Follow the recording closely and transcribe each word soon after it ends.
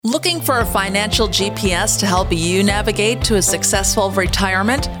Looking for a financial GPS to help you navigate to a successful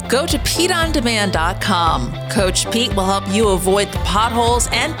retirement? Go to PeteOnDemand.com. Coach Pete will help you avoid the potholes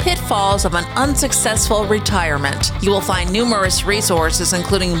and pitfalls of an unsuccessful retirement. You will find numerous resources,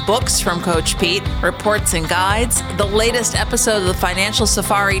 including books from Coach Pete, reports and guides, the latest episode of the Financial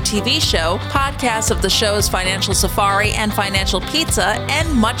Safari TV show, podcasts of the shows Financial Safari and Financial Pizza,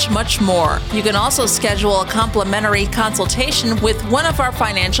 and much, much more. You can also schedule a complimentary consultation with one of our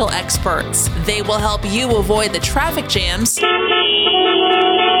financial experts. They will help you avoid the traffic jams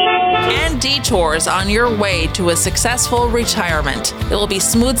and detours on your way to a successful retirement. It will be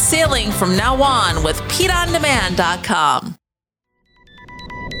smooth sailing from now on with PeteOnDemand.com.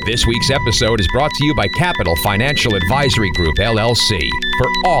 This week's episode is brought to you by Capital Financial Advisory Group, LLC, for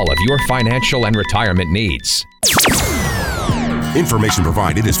all of your financial and retirement needs. Information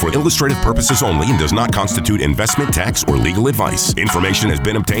provided is for illustrative purposes only and does not constitute investment, tax, or legal advice. Information has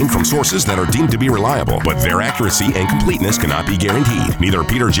been obtained from sources that are deemed to be reliable, but their accuracy and completeness cannot be guaranteed. Neither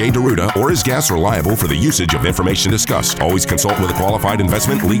Peter J. D'Arruda or his guests are liable for the usage of information discussed. Always consult with a qualified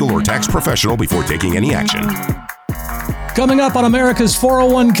investment, legal, or tax professional before taking any action. Coming up on America's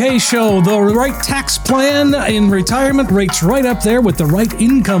 401k show, the right tax plan in retirement rates right up there with the right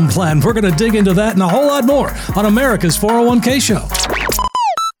income plan. We're going to dig into that and a whole lot more on America's 401k show.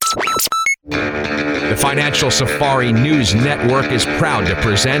 The Financial Safari News Network is proud to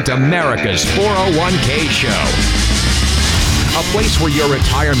present America's 401k show. A place where your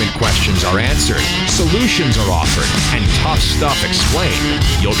retirement questions are answered, solutions are offered, and tough stuff explained.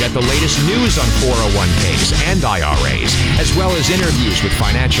 You'll get the latest news on 401ks and IRAs, as well as interviews with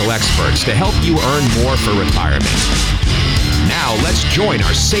financial experts to help you earn more for retirement. Now let's join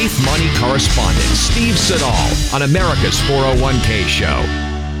our Safe Money correspondent, Steve Siddall, on America's 401k show.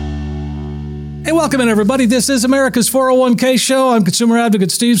 Hey, welcome in, everybody. This is America's 401k show. I'm consumer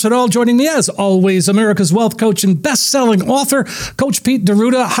advocate Steve Siddall. Joining me, as always, America's wealth coach and best-selling author, Coach Pete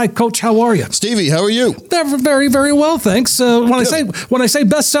D'Arruda. Hi, Coach. How are you? Stevie, how are you? Very, very well, thanks. When I say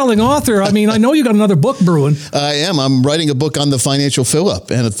best-selling author, I mean I know you got another book brewing. I am. I'm writing a book on the financial fill-up,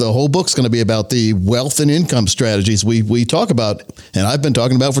 and the whole book's going to be about the wealth and income strategies we talk about, and I've been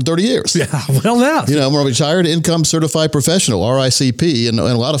talking about for 30 years. Yeah, well, now. You know, I'm a retired income certified professional, RICP, and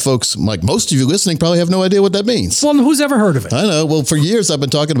a lot of folks, like most of you listening, probably have no idea what that means. Well, who's ever heard of it? I know. Well, for years, I've been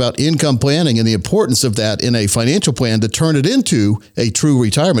talking about income planning and the importance of that in a financial plan to turn it into a true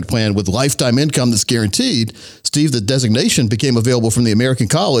retirement plan with lifetime income that's guaranteed. Steve, the designation became available from the American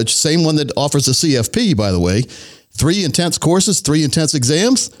College, same one that offers the CFP, by the way. 3 intense courses, 3 intense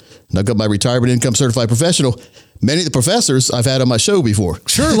exams. And I've got my retirement income certified professional. Many of the professors I've had on my show before.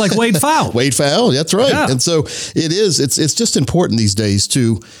 Sure, like Wade Pfau. Wade Pfau, that's right. Yeah. And so it's just important these days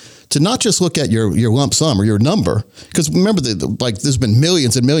to not just look at your lump sum or your number, because remember, there's been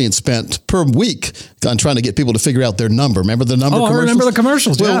millions and millions spent per week on trying to get people to figure out their number. Remember the number commercials? I remember the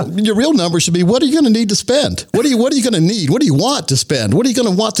commercials, well, yeah. Your real number should be, what are you going to need to spend? What are you going to need? What do you want to spend? What are you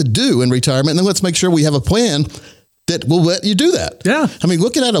going to want to do in retirement? And then let's make sure we have a plan that will let you do that. Yeah. I mean,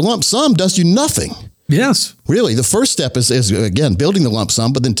 looking at a lump sum does you nothing. Yes. Really, the first step is again, building the lump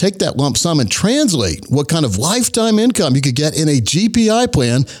sum, but then take that lump sum and translate what kind of lifetime income you could get in a GPI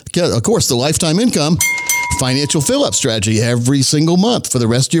plan. Of course, the lifetime income financial fill-up strategy every single month for the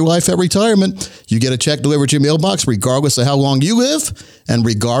rest of your life at retirement. You get a check delivered to your mailbox regardless of how long you live and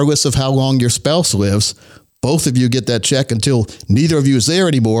regardless of how long your spouse lives. Both of you get that check until neither of you is there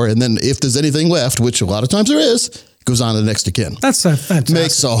anymore. And then if there's anything left, which a lot of times there is, goes on to the next of kin. That's fantastic.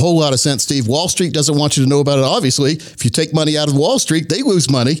 Makes a whole lot of sense, Steve. Wall Street doesn't want you to know about it, obviously. If you take money out of Wall Street, they lose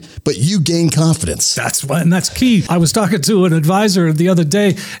money, but you gain confidence. That's key. I was talking to an advisor the other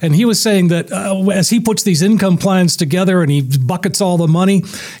day, and he was saying that as he puts these income plans together and he buckets all the money,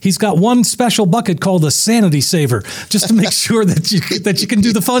 he's got one special bucket called the Sanity Saver, just to make sure that you can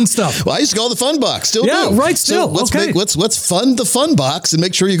do the fun stuff. Well, I used to call it the fun box. Still do. Yeah, right, still. So let's fund the fun box and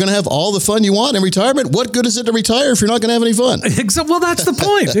make sure you're going to have all the fun you want in retirement. What good is it to retire if you're not going to have any fun? Well, that's the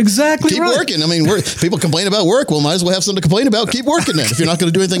point. Exactly. Keep right. working. I mean, people complain about work. Well, might as well have something to complain about. Keep working then if you're not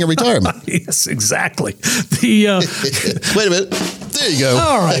going to do anything in retirement. Yes, exactly. Wait a minute. There you go.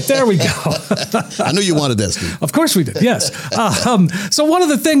 All right, there we go. I knew you wanted that, Steve. Of course we did, yes. So one of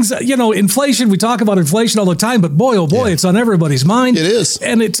the things, inflation, we talk about inflation all the time, but boy, oh boy, It's on everybody's mind. It is.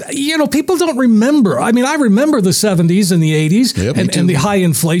 And it's, people don't remember. I mean, I remember the 70s and the 80s and the high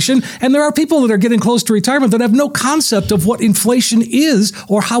inflation. And there are people that are getting close to retirement that have no concept of what inflation is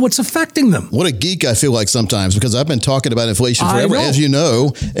or how it's affecting them. What a geek I feel like sometimes, because I've been talking about inflation forever, as you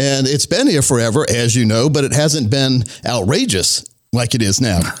know, and it's been here forever, as you know, but it hasn't been outrageous like it is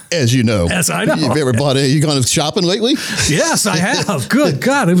now, as you know. Yes, I know. You've ever bought it? You gone shopping lately? Yes, I have. Good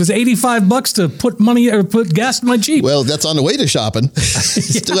God. It was $85 to put gas in my Jeep. Well, that's on the way to shopping. You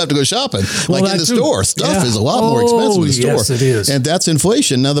still have to go shopping. Well, like in the store. Stuff is a lot more expensive in the store. Yes, it is. And that's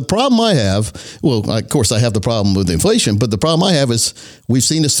inflation. Now, the problem I have, well, of course, I have the problem with inflation, but the problem I have is we've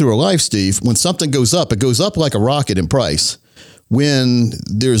seen this through our life, Steve. When something goes up, it goes up like a rocket in price. When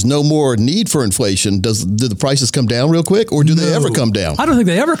there's no more need for inflation, do the prices come down real quick, or do they ever come down? I don't think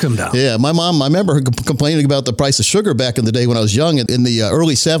they ever come down. Yeah, my mom, I remember her complaining about the price of sugar back in the day when I was young, in the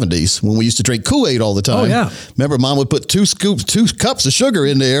early 70s, when we used to drink Kool-Aid all the time. Oh, yeah. Remember, Mom would put 2 cups of sugar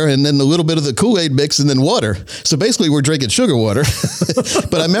in there, and then a little bit of the Kool-Aid mix, and then water. So basically, we're drinking sugar water.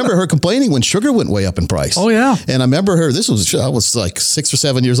 But I remember her complaining when sugar went way up in price. Oh, yeah. And I remember her, I was like 6 or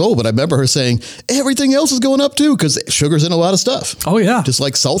 7 years old, but I remember her saying, everything else is going up too, because sugar's in a lot of stuff. Oh, yeah. Just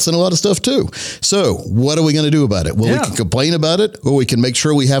like salt's in a lot of stuff too. So what are we going to do about it? Well, we can complain about it, or we can make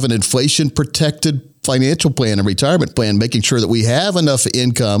sure we have an inflation-protected financial plan and retirement plan, making sure that we have enough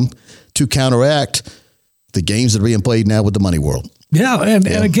income to counteract the games that are being played now with the money world. Yeah, and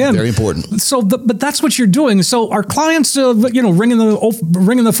again, very important. So, but that's what you're doing. So, are clients, ringing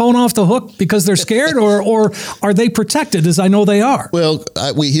the phone off the hook because they're scared, or are they protected? As I know they are. Well,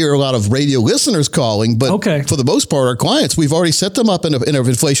 we hear a lot of radio listeners calling, but for the most part, our clients, we've already set them up in an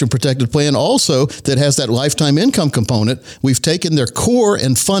inflation protected plan, also that has that lifetime income component. We've taken their core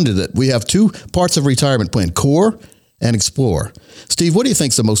and funded it. We have 2 parts of retirement plan: core and explore. Steve, what do you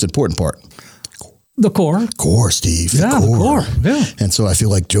think is the most important part? The core. Core, Steve. Yeah, the core. Yeah. And so I feel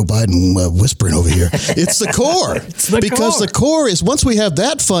like Joe Biden whispering over here. It's the core. Because the core is, once we have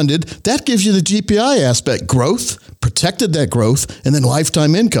that funded, that gives you the GPI aspect. Growth, protected that growth, and then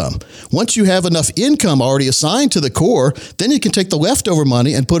lifetime income. Once you have enough income already assigned to the core, then you can take the leftover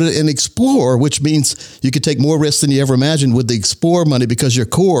money and put it in Explore, which means you could take more risks than you ever imagined with the Explore money, because your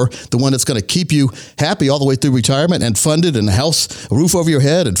core, the one that's going to keep you happy all the way through retirement and funded, and a house, a roof over your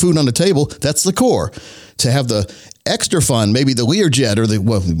head, and food on the table, that's the core. To have the extra fun, maybe the Learjet or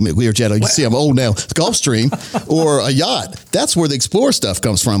Learjet, you see I'm old now, Gulfstream, or a yacht. That's where the Explore stuff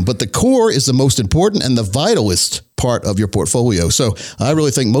comes from. But the core is the most important and the vitalist part of your portfolio. So I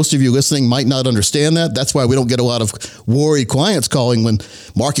really think most of you listening might not understand that. That's why we don't get a lot of worried clients calling when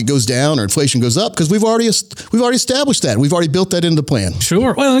market goes down or inflation goes up, because we've already established that. We've already built that into the plan.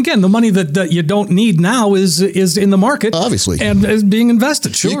 Sure. Well, again, the money that you don't need now is in the market, obviously, and is being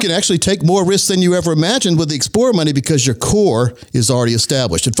invested. Sure. You can actually take more risks than you ever imagined with the Explore money, because your core is already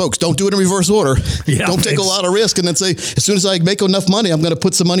established. And folks, don't do it in reverse order. Yeah, don't take a lot of risk and then say, as soon as I make enough money, I'm going to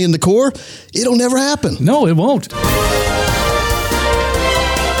put some money in the core. It'll never happen. No, it won't.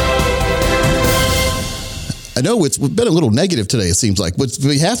 I know it's been a little negative today, it seems like. But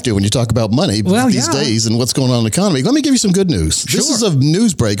we have to when you talk about money these days and what's going on in the economy. Let me give you some good news. Sure. This is a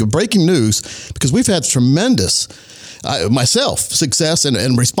news break, of breaking news, because we've had tremendous success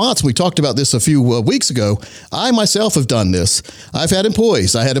and response. We talked about this a few weeks ago. I myself have done this. I've had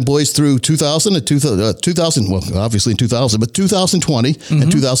employees. I had employees through 2000, well, obviously in 2000, but 2020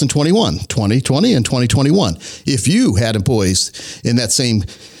 and 2021, 2020 and 2021. If you had employees in that same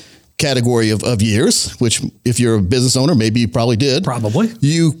category of years, which if you're a business owner, maybe you probably did. Probably.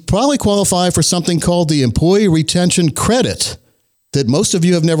 You probably qualify for something called the Employee Retention Credit that most of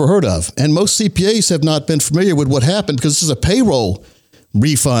you have never heard of. And most CPAs have not been familiar with what happened, because this is a payroll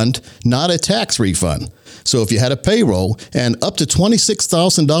refund, not a tax refund. So if you had a payroll, and up to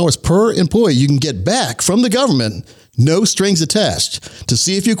 $26,000 per employee, you can get back from the government, no strings attached. To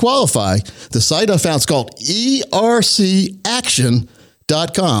see if you qualify, the site I found is called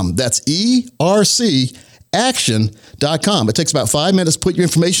ERCaction.com. That's ERCaction.com. It takes about 5 minutes to put your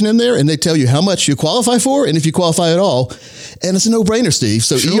information in there, and they tell you how much you qualify for and if you qualify at all. And it's a no-brainer, Steve.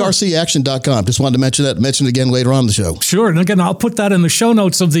 So ERCaction.com. Just wanted to mention that. Mention it again later on in the show. Sure. And again, I'll put that in the show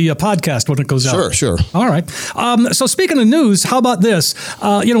notes of the podcast when it goes out. Sure. All right. So speaking of news, how about this?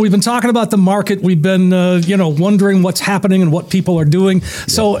 We've been talking about the market. We've been, wondering what's happening and what people are doing.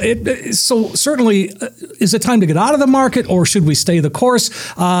 So certainly, is it time to get out of the market, or should we stay the course?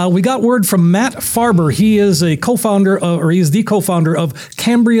 We got word from Matt Farber. He is a co-founder, he is the co-founder of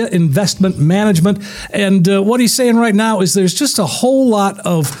Cambria Investment Management. And what he's saying right now is there's just a whole lot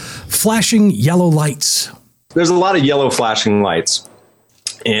of flashing yellow lights. There's a lot of yellow flashing lights.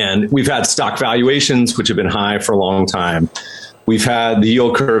 And we've had stock valuations, which have been high for a long time. We've had the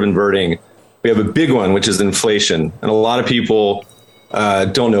yield curve inverting. We have a big one, which is inflation. And a lot of people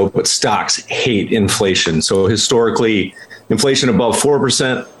don't know, but stocks hate inflation. So historically, inflation above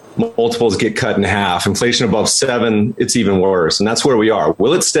 4%, multiples get cut in half. Inflation above 7%, it's even worse. And that's where we are.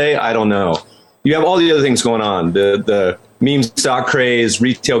 Will it stay? I don't know. You have all the other things going on. The meme stock craze,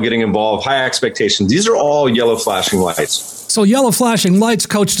 retail getting involved, high expectations. These are all yellow flashing lights. So yellow flashing lights,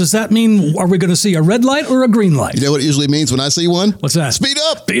 Coach, does that mean are we going to see a red light or a green light? You know what it usually means when I see one? What's that? Speed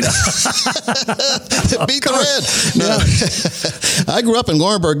up. Speed up. Beat the red. No. I grew up in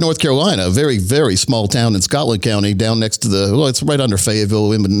Laurinburg, North Carolina, a very, very small town in Scotland County, down next to it's right under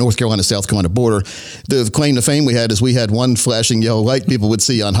Fayetteville in the North Carolina, South Carolina border. The claim to fame we had is we had one flashing yellow light people would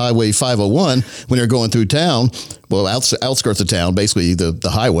see on Highway 501 when they're going through town. Well, outskirts of town, basically the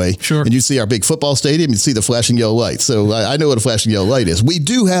highway. Sure. And you see our big football stadium, you see the flashing yellow light. So I know what a flashing yellow light is. We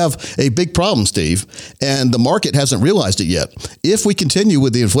do have a big problem, Steve, and the market hasn't realized it yet. If we continue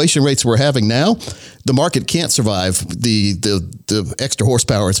with the inflation rates we're having now, the market can't survive the extra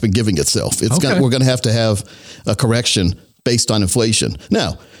horsepower it's been giving itself. We're going to have a correction based on inflation.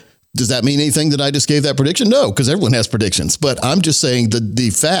 Now, does that mean anything that I just gave that prediction? No, because everyone has predictions. But I'm just saying that the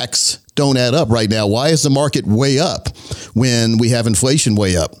facts don't add up right now. Why is the market way up when we have inflation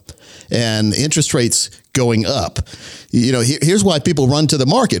way up and interest rates going up? You know, here's why people run to the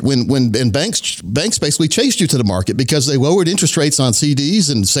market when banks basically chased you to the market because they lowered interest rates on CDs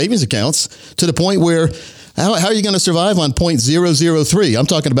and savings accounts to the point where how are you going to survive on 0.003? I'm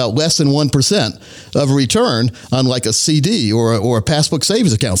talking about less than 1% of a return on like a CD or a passbook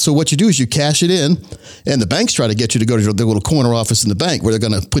savings account. So what you do is you cash it in, and the banks try to get you to go to their little corner office in the bank where they're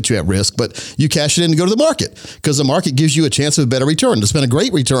going to put you at risk, but you cash it in and go to the market because the market gives you a chance of a better return. It's been a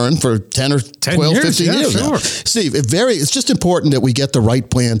great return for 10 or 12, 15 years now. Steve, it's just important that we get the right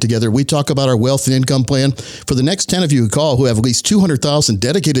plan together. We talk about our wealth and income plan. For the next 10 of you who call who have at least $200,000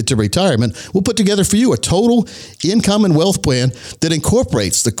 dedicated to retirement, we'll put together for you a total income and wealth plan that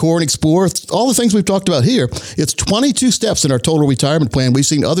incorporates the Core and Explore, all the things we've talked about here. It's 22 steps in our total retirement plan. We've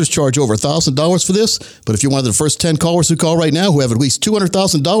seen others charge over $1,000 for this, but if you're one of the first 10 callers who call right now who have at least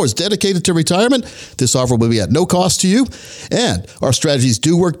 $200,000 dedicated to retirement, this offer will be at no cost to you, and our strategies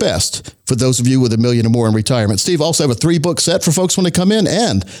do work best for those of you with $1 million or more in retirement. Steve, also have a 3-book set for folks when they come in,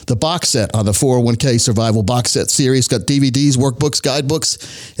 and the box set on the 401k Survival Box Set Series. Got DVDs, workbooks, guidebooks.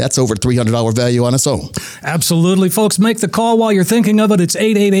 That's over $300 value on its own. Absolutely, folks. Make the call while you're thinking of it. It's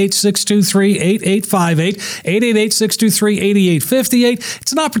 888-623-8858, 888-623-8858.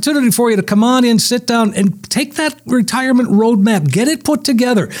 It's an opportunity for you to come on in, sit down, and take that retirement roadmap. Get it put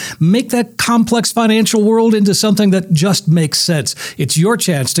together. Make that complex financial world into something that just makes sense. It's your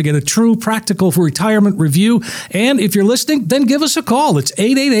chance to get a true practical retirement review. And if you're listening, then give us a call. It's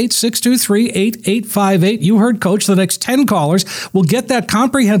 888-623-8858. You heard Coach. The next 10 callers will get that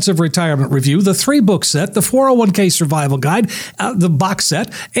comprehensive retirement review, the 3-book set, the 401k survival guide, the box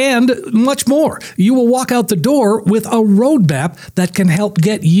set, and much more. You will walk out the door with a roadmap that can help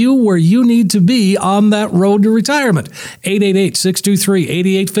get you where you need to be on that road to retirement.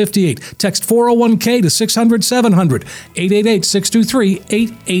 888-623-8858. Text 401k to 600-700.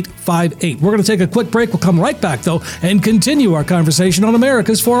 888-623-8858. We're going to take a quick break. We'll come right back, though, and continue our conversation on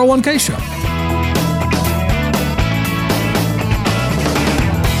America's 401k Show.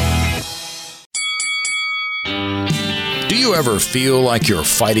 Do you ever feel like you're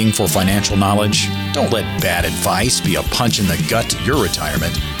fighting for financial knowledge? Don't let bad advice be a punch in the gut to your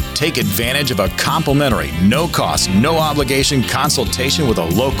retirement. Take advantage of a complimentary, no-cost, no-obligation consultation with a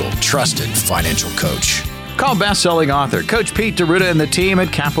local, trusted financial coach. Call best-selling author Coach Pete D'Arruda and the team at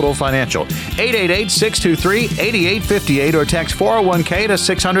Capital Financial. 888-623-8858 or text 401k to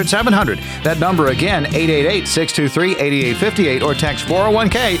 600-700. That number again, 888-623-8858 or text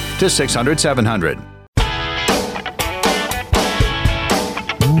 401k to 600-700.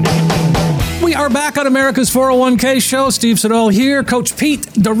 We are back on America's 401k Show. Steve Siddall here. Coach Pete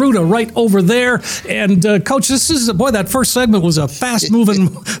D'Arruda right over there. And Coach, this is that first segment was a fast moving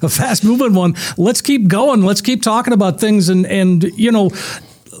one. Let's keep going. Let's keep talking about things. And you know,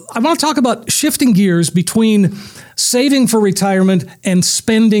 I want to talk about shifting gears between saving for retirement and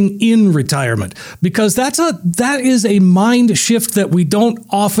spending in retirement, because that is a mind shift that we don't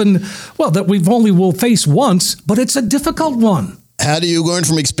often, that we've only will face once, but it's a difficult one. How do you learn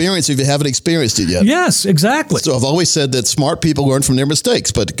from experience if you haven't experienced it yet? Yes, exactly. So I've always said that smart people learn from their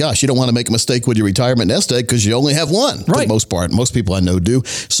mistakes, but gosh, you don't want to make a mistake with your retirement nest egg because you only have one, right, for the most part. Most people I know do.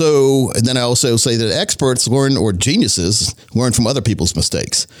 So, and then I also say that experts learn, or geniuses learn from other people's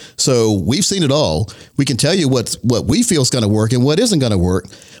mistakes. So we've seen it all. We can tell you what we feel is going to work and what isn't going to work.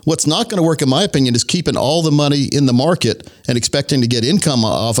 What's not going to work, in my opinion, is keeping all the money in the market and expecting to get income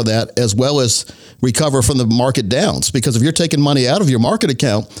off of that, as well as recover from the market downs. Because if you're taking money out of your market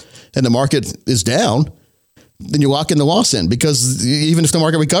account and the market is down, then you lock in the loss in, because even if the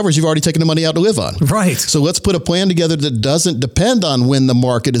market recovers, you've already taken the money out to live on. Right. So let's put a plan together that doesn't depend on when the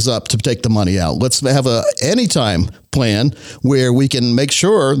market is up to take the money out. Let's have a anytime plan where we can make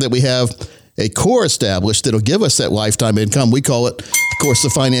sure that we have a core established that'll give us that lifetime income. We call it, of course, the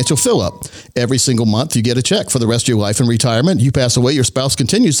financial fill-up. Every single month, you get a check for the rest of your life in retirement. You pass away, your spouse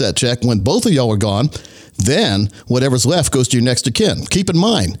continues that check. When both of y'all are gone, then whatever's left goes to your next of kin. Keep in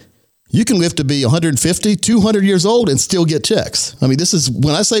mind, you can live to be 150, 200 years old and still get checks. I mean, this is,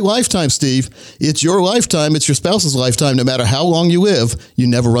 when I say lifetime, Steve, it's your lifetime, it's your spouse's lifetime. No matter how long you live, you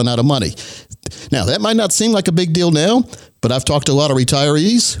never run out of money. Now, that might not seem like a big deal now, but I've talked to a lot of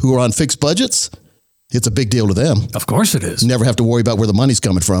retirees who are on fixed budgets. It's a big deal to them. Of course it is. You never have to worry about where the money's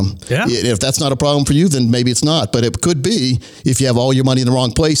coming from. Yeah. If that's not a problem for you, then maybe it's not. But it could be if you have all your money in the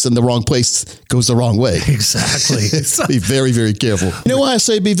wrong place, and the wrong place goes the wrong way. Exactly. Be very, very careful. You know why I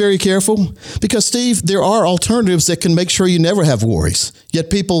say be very careful? Because, Steve, there are alternatives that can make sure you never have worries. Yet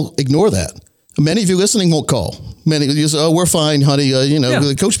people ignore that. Many of you listening won't call. Many of you say, oh, we're fine, honey.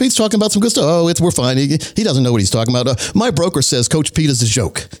 Coach Pete's talking about some good stuff. Oh, we're fine. He doesn't know what he's talking about. My broker says Coach Pete is a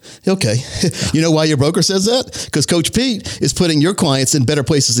joke. Okay. You know why your broker says that? Because Coach Pete is putting your clients in better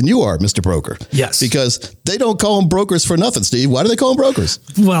places than you are, Mr. Broker. Yes. Because they don't call them brokers for nothing, Steve. Why do they call them brokers?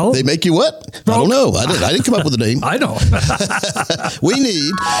 Well, they make you what? Broke. I don't know. I didn't come up with the name. I know. We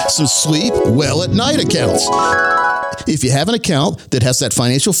need some sleep well at night accounts. If you have an account that has that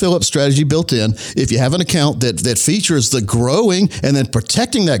financial fill-up strategy built in, if you have an account that features the growing and then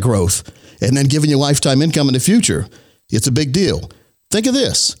protecting that growth and then giving you lifetime income in the future, it's a big deal. Think of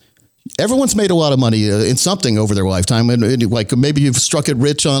this. Everyone's made a lot of money in something over their lifetime. And like maybe you've struck it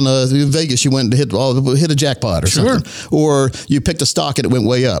rich on Vegas. You went and hit a jackpot or something. Or you picked a stock and it went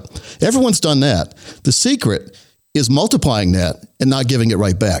way up. Everyone's done that. The secret is multiplying that and not giving it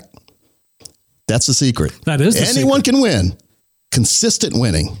right back. That's the secret. That is the Anyone secret. Can win. Consistent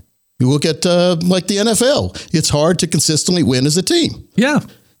winning. You look at like the NFL. It's hard to consistently win as a team. Yeah.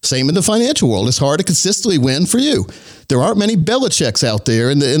 Same in the financial world. It's hard to consistently win for you. There aren't many Belichicks out there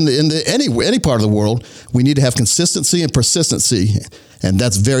in any part of the world. We need to have consistency and persistency, and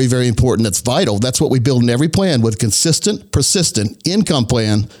that's very, very important. That's vital. That's what we build in every plan, with consistent, persistent income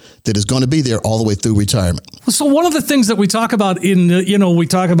plan that is going to be there all the way through retirement. So one of the things that we talk about we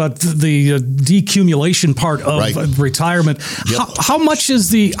talk about the decumulation part of retirement. Yep. How much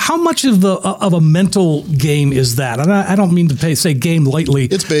of a mental game is that? And I don't mean to say game lightly.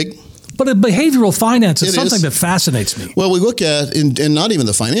 It's big. But behavioral finance is something is. that fascinates me. Well, we look at, in not even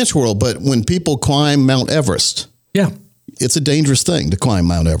the financial world, but when people climb Mount Everest. Yeah. It's a dangerous thing to climb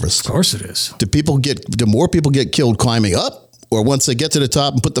Mount Everest. Of course it is. Do more people get killed climbing up, or once they get to the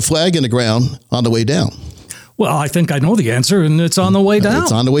top and put the flag in the ground on the way down? Well, I think I know the answer, and it's on the way down.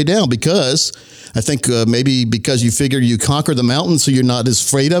 It's on the way down because I think maybe because you figure you conquer the mountain so you're not as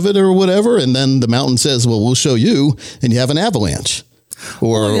afraid of it or whatever, and then the mountain says, well, we'll show you, and you have an avalanche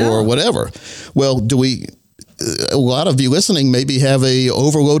or whatever. Well, a lot of you listening maybe have a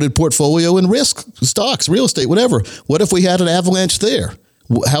overloaded portfolio in risk, stocks, real estate, whatever. What if we had an avalanche there?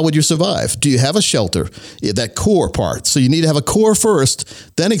 How would you survive? Do you have a shelter? That core part. So you need to have a core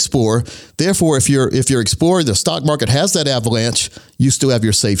first, then explore. Therefore, if you're exploring, the stock market has that avalanche, you still have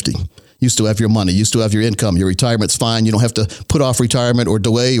your safety. You still have your money. You still have your income. Your retirement's fine. You don't have to put off retirement or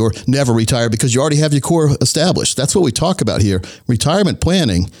delay or never retire because you already have your core established. That's what we talk about here. Retirement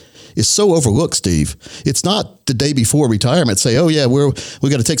planning is so overlooked, Steve. It's not the day before retirement. Say, oh yeah, we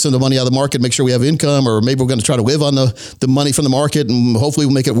got to take some of the money out of the market, make sure we have income, or maybe we're going to try to live on the money from the market and hopefully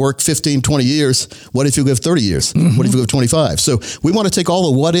we'll make it work 15, 20 years. What if you live 30 years? Mm-hmm. What if you live 25? So we want to take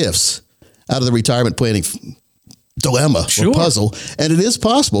all the what ifs out of the retirement planning dilemma or puzzle. And it is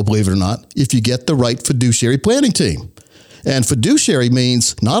possible, believe it or not, if you get the right fiduciary planning team. And fiduciary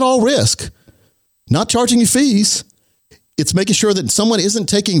means not all risk, not charging you fees. It's making sure that someone isn't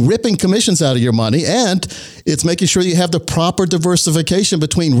taking ripping commissions out of your money, and it's making sure you have the proper diversification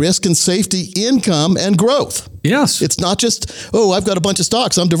between risk and safety, income and growth. Yes. It's not just, oh, I've got a bunch of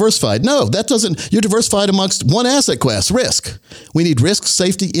stocks, I'm diversified. No, you're diversified amongst one asset class, risk. We need risk,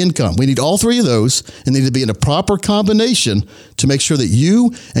 safety, income. We need all three of those, and they need to be in a proper combination to make sure that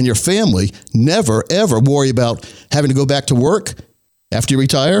you and your family never, ever worry about having to go back to work after you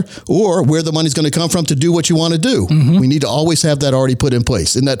retire, or where the money's going to come from to do what you want to do. We need to always have that already put in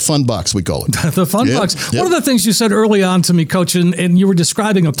place in that fund box, we call it. The fund box. One of the things you said early on to me, Coach, and you were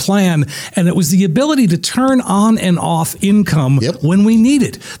describing a plan, and it was the ability to turn on and off income when we need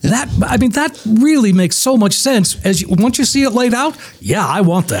it. That really makes so much sense. Once you see it laid out, I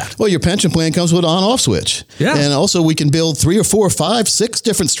want that. Well, your pension plan comes with an on-off switch. Yeah. And also we can build 3 or 4 or 5, 6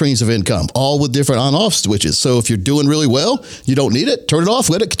 different streams of income, all with different on-off switches. So if you're doing really well, you don't need it, turn it off,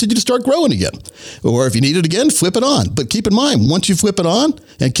 let it continue to start growing again. Or if you need it again, flip it on. But keep in mind, once you flip it on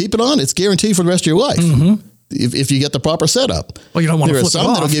and keep it on, it's guaranteed for the rest of your life. If you get the proper setup. Well, you don't want to flip it off. There are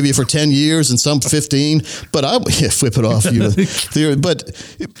some that'll give you for 10 years and some 15, but flip it off. But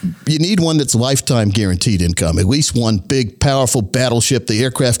you need one that's lifetime guaranteed income. At least one big, powerful battleship. The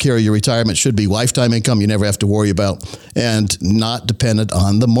aircraft carrier retirement should be lifetime income you never have to worry about and not dependent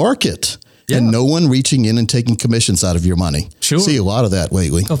on the market. And no one reaching in and taking commissions out of your money. Sure. See a lot of that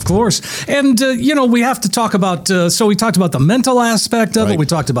lately. Of course. And, we have to talk about, so we talked about the mental aspect of it. We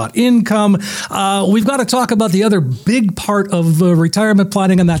talked about income. We've got to talk about the other big part of retirement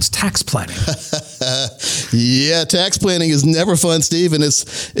planning, and that's tax planning. Tax planning is never fun, Steve, and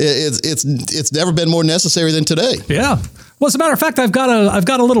it's never been more necessary than today. Yeah. Well, as a matter of fact, I've got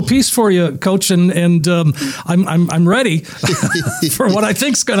a little piece for you, Coach, and I'm ready for what I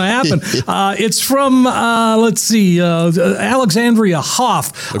think's going to happen. It's from Alexandria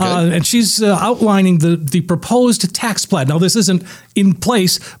Hoff, and she's outlining the proposed tax plan. Now, this isn't in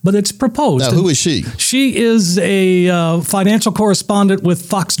place, but it's proposed. Now, who is she? She is a financial correspondent with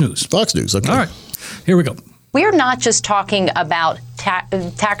Fox News. Fox News. Okay. All right. Here we go. We're not just talking about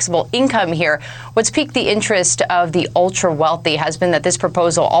taxable income here. What's piqued the interest of the ultra-wealthy has been that this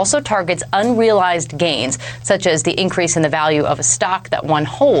proposal also targets unrealized gains, such as the increase in the value of a stock that one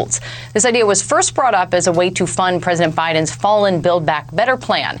holds. This idea was first brought up as a way to fund President Biden's fallen Build Back Better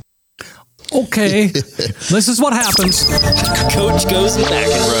plan. Okay, this is what happens. Coach goes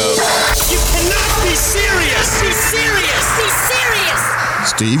McEnroe. You cannot be serious! Be serious! Be serious!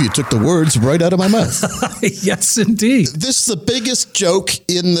 Steve, you took the words right out of my mouth. Yes, indeed. This is the biggest joke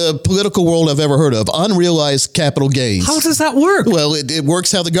in the political world I've ever heard of. Unrealized capital gains. How does that work? Well, it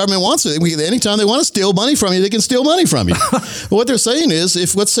works how the government wants it. Anytime they want to steal money from you, they can steal money from you. What they're saying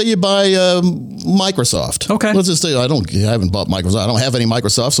is, let's say you buy Microsoft. Okay. Let's just say I haven't bought Microsoft. I don't have any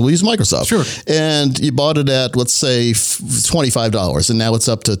Microsoft, so we'll use Microsoft. Sure. And you bought it at, let's say, $25, and now it's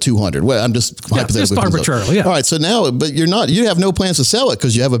up to $200. Well, I'm just hypothetically. Just arbitrarily. Yeah. All right. So now, but you have no plans to sell it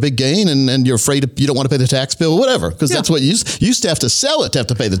because you have a big gain and you're afraid you don't want to pay the tax bill, whatever, because that's what you used to have to sell it to have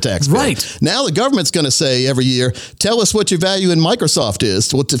to pay the tax bill. Right. Now the government's going to say every year, tell us what your value in Microsoft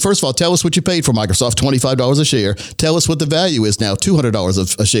is. Well, first of all, tell us what you paid for Microsoft, $25 a share. Tell us what the value is now,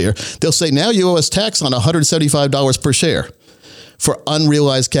 $200 a share. They'll say now you owe us tax on $175 per share for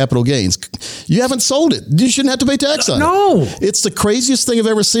unrealized capital gains. You haven't sold it. You shouldn't have to pay tax on it. No. It's the craziest thing I've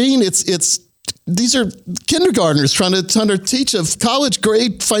ever seen. These are kindergartners trying to teach a college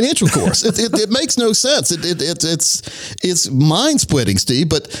grade financial course. It makes no sense. It's mind splitting, Steve.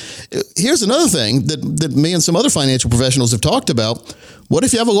 But here's another thing that me and some other financial professionals have talked about. What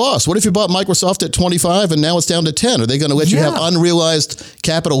if you have a loss? What if you bought Microsoft at 25 and now it's down to 10? Are they going to let you have unrealized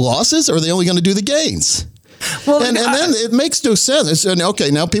capital losses, or are they only going to do the gains? Well, and then it makes no sense.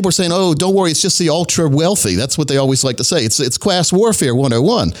 Okay, now people are saying, "Oh, don't worry, it's just the ultra wealthy." That's what they always like to say. It's class warfare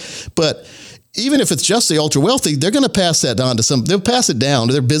 101. But even if it's just the ultra wealthy, they're going to pass that on to they'll pass it down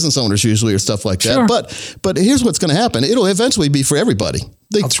to their business owners usually or stuff like that. Sure. But here's what's going to happen. It'll eventually be for everybody.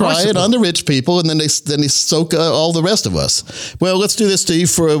 They try it on the rich people, and then they soak all the rest of us. Well, let's do this, Steve.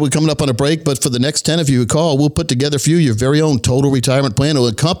 We're coming up on a break, but for the next 10 of you who call, we'll put together for you your very own total retirement plan. It'll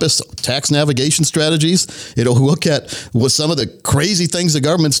encompass tax navigation strategies. It'll look at what some of the crazy things the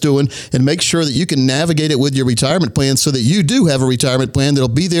government's doing and make sure that you can navigate it with your retirement plan so that you do have a retirement plan that'll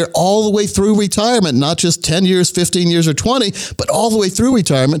be there all the way through retirement, not just 10 years, 15 years, or 20, but all the way through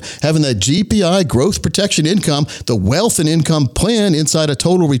retirement, having that GPI, growth protection income, the wealth and income plan inside a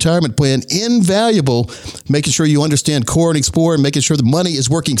total retirement plan, invaluable, making sure you understand Core and Explore and making sure the money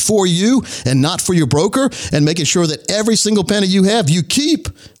is working for you and not for your broker, and making sure that every single penny you have, you keep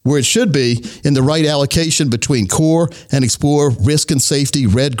where it should be in the right allocation between Core and Explore, risk and safety,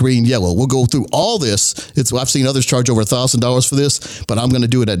 red, green, yellow. We'll go through all this. I've seen others charge over $1,000 for this, but I'm going to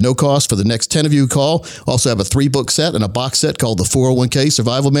do it at no cost for the next 10 of you who call. Also have a 3-book set and a box set called the 401k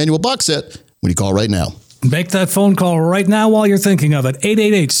Survival Manual Box Set when you call right now. Make that phone call right now while you're thinking of it.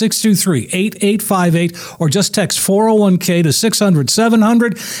 888-623-8858 or just text 401k to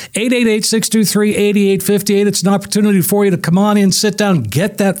 600-700, 888-623-8858. It's an opportunity for you to come on in, sit down,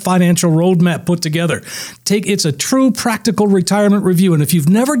 get that financial roadmap put together. It's a true practical retirement review. And if you've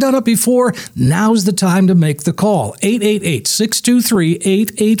never done it before, now's the time to make the call.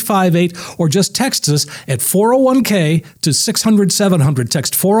 888-623-8858 or just text us at 401k to 600-700.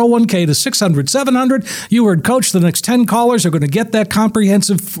 Text 401k to 600-700. You heard Coach. The next 10 callers are going to get that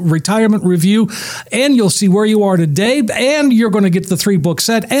comprehensive retirement review, and you'll see where you are today, and you're going to get the 3-book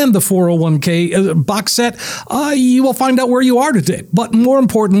set and the 401k box set. You will find out where you are today. But more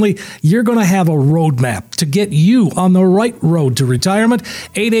importantly, you're going to have a roadmap to get you on the right road to retirement.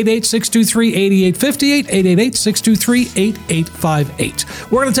 888-623-8858,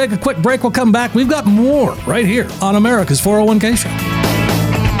 888-623-8858. We're going to take a quick break. We'll come back. We've got more right here on America's 401k Show.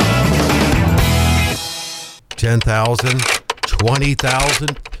 10,000,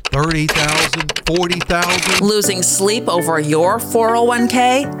 20,000, 30,000, 40,000. Losing sleep over your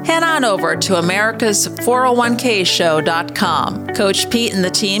 401k? Head on over to America's 401kshow.com. Coach Pete and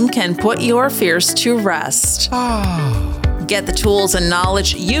the team can put your fears to rest. Get the tools and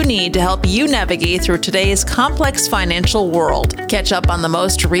knowledge you need to help you navigate through today's complex financial world. Catch up on the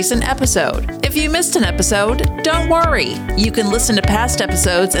most recent episode. If you missed an episode, don't worry. You can listen to past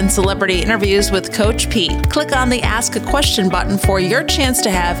episodes and celebrity interviews with Coach Pete. Click on the Ask a Question button for your chance to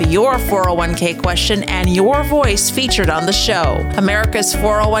have your 401k question and your voice featured on the show. America's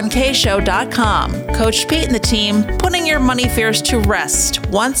 401kshow.com. Coach Pete and the team, putting your money fears to rest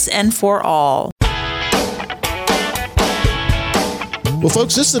once and for all. Well,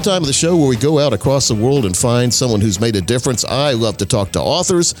 folks, this is the time of the show where we go out across the world and find someone who's made a difference. I love to talk to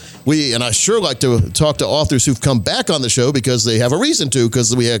authors. And I sure like to talk to authors who've come back on the show because they have a reason to,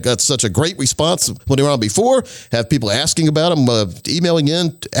 because we have got such a great response when they were on before. Have people asking about them, emailing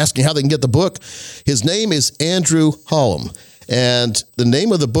in, asking how they can get the book. His name is Andrew Hallam. And the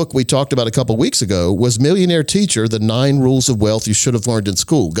name of the book we talked about a couple weeks ago was Millionaire Teacher, The 9 Rules of Wealth You Should Have Learned in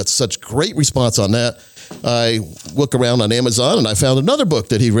School. Got such great response on that. I look around on Amazon and I found another book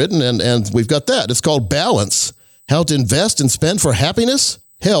that he'd written, and we've got that. It's called Balance, How to Invest and Spend for Happiness,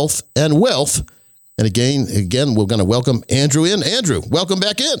 Health, and Wealth. And again, we're going to welcome Andrew in. Andrew, welcome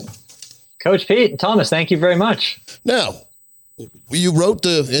back in. Coach Pete and Thomas, thank you very much. Now, you wrote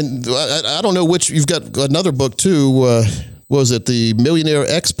I don't know which, you've got another book too. Was it the Millionaire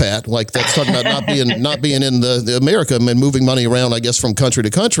Expat? Like that's talking about not being in the America and moving money around, I guess, from country to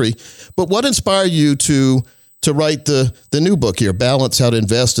country. But what inspired you to write the new book here, Balance, How to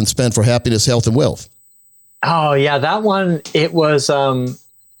Invest and Spend for Happiness, Health, and Wealth? Oh, yeah, that one, it was, I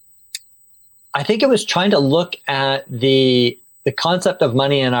think it was trying to look at the concept of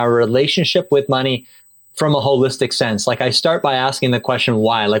money and our relationship with money from a holistic sense. Like I start by asking the question,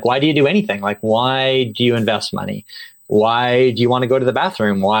 why? Like, why do you do anything? Like, why do you invest money? Why do you want to go to the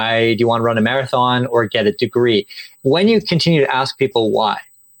bathroom? Why do you want to run a marathon or get a degree? When you continue to ask people why,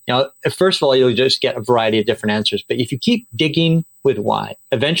 first of all, you'll just get a variety of different answers. But if you keep digging with why,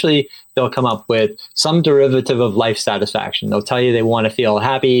 eventually they'll come up with some derivative of life satisfaction. They'll tell you they want to feel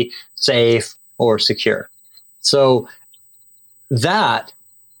happy, safe, or secure. So that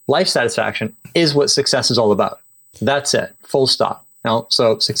life satisfaction is what success is all about. That's it, full stop.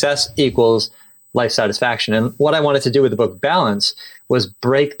 So success equals life satisfaction. And what I wanted to do with the book Balance was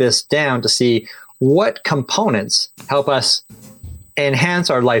break this down to see what components help us enhance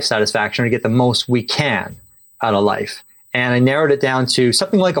our life satisfaction or get the most we can out of life. And I narrowed it down to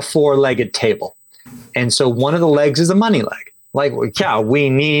something like a 4-legged table. And so one of the legs is a money leg. Like, yeah, we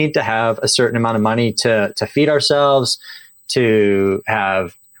need to have a certain amount of money to feed ourselves, to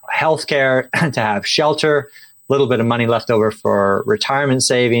have healthcare, to have shelter, little bit of money left over for retirement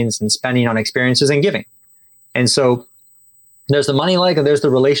savings and spending on experiences and giving. And so there's the money leg and there's the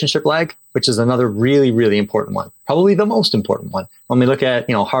relationship leg, which is another really, really important one, probably the most important one. When we look at,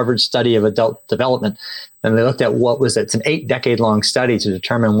 Harvard study of adult development, and they looked at it's an 8-decade-long study to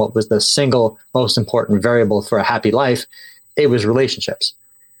determine what was the single most important variable for a happy life. It was relationships.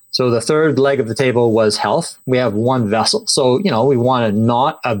 So the third leg of the table was health. We have one vessel. So, we want to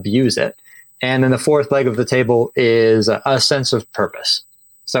not abuse it. And then the fourth leg of the table is a sense of purpose.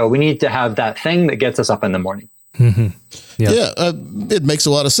 So we need to have that thing that gets us up in the morning. Mm-hmm. Yeah, it makes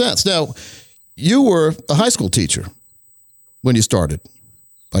a lot of sense. Now, you were a high school teacher when you started,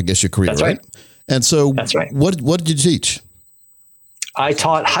 I guess, your career, That's right? And so That's right. What did you teach? I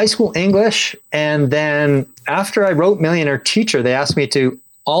taught high school English. And then after I wrote Millionaire Teacher, they asked me to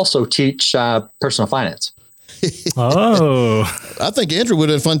also teach personal finance. Oh. I think Andrew would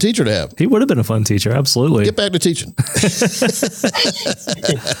have been a fun teacher to have. He would have been a fun teacher. Absolutely. Get back to teaching.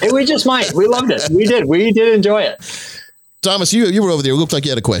 We just might. We loved it. We did enjoy it. Thomas, you were over there. It looked like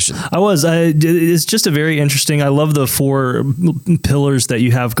you had a question. I was. It's just a very interesting. I love the 4 pillars that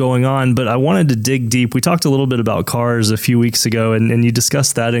you have going on, but I wanted to dig deep. We talked a little bit about cars a few weeks ago, and you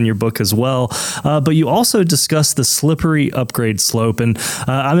discussed that in your book as well. But you also discussed the slippery upgrade slope. And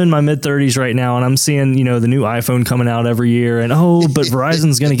I'm in my mid-30s right now, and I'm seeing the new iPhone coming out every year. And but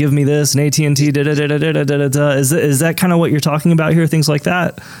Verizon's going to give me this, and AT&T. Is that kind of what you're talking about here? Things like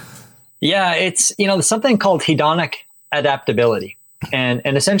that. Yeah, it's something called hedonic adaptability. And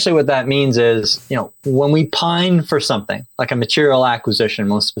essentially what that means is, when we pine for something like a material acquisition,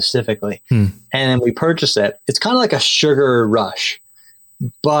 most specifically, and we purchase it, it's kind of like a sugar rush.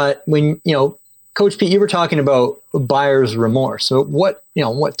 But when, Coach Pete, you were talking about buyer's remorse. So what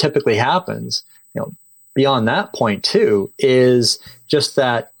typically happens, beyond that point too, is just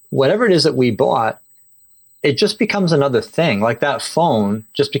that whatever it is that we bought, it just becomes another thing. Like that phone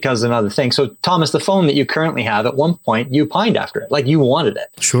just becomes another thing. So Thomas, the phone that you currently have, at one point you pined after it. Like you wanted it.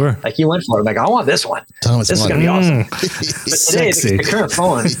 Sure. Like you went for it. Like, I want this one. Thomas, this is going to be awesome. But today, the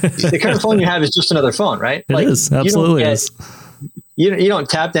current phone you have is just another phone, right? It is. Absolutely is. You don't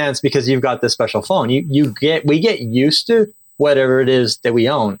tap dance because you've got this special phone. We get used to whatever it is that we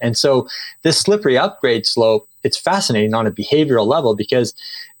own. And so this slippery upgrade slope, it's fascinating on a behavioral level because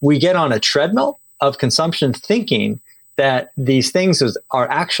we get on a treadmill of consumption thinking that these things are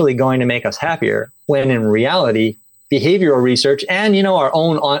actually going to make us happier, when in reality, behavioral research and, our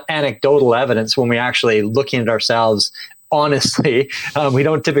own anecdotal evidence, when we're actually looking at ourselves honestly, we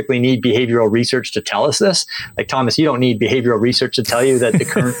don't typically need behavioral research to tell us this. Like Thomas, you don't need behavioral research to tell you that the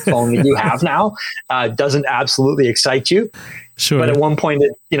current phone that you have now doesn't absolutely excite you. Sure. But at one point,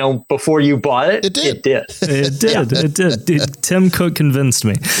 before you bought it, it did. It did. Tim Cook convinced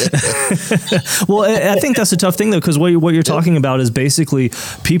me. Well, I think that's a tough thing, though, because what you're talking about is basically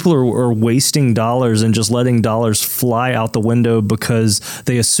people are wasting dollars and just letting dollars fly out the window because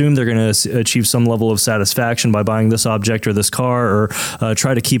they assume they're going to achieve some level of satisfaction by buying this object or this car, or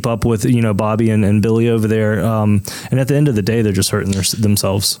try to keep up with Bobby and Billy over there. And at the end of the day, they're just hurting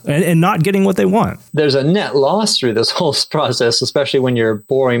themselves and not getting what they want. There's a net loss through this whole process, especially when you're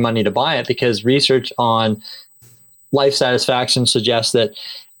borrowing money to buy it, because research on life satisfaction suggests that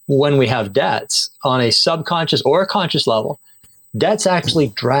when we have debts on a subconscious or a conscious level, debts actually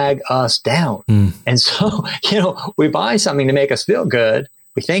drag us down. And so, we buy something to make us feel good.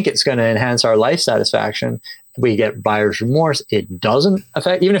 We think it's going to enhance our life satisfaction. We get buyer's remorse. It doesn't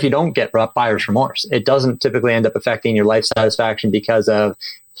affect, even if you don't get buyer's remorse, it doesn't typically end up affecting your life satisfaction because of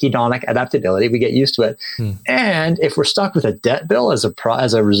hedonic adaptability. We get used to it. And if we're stuck with a debt bill as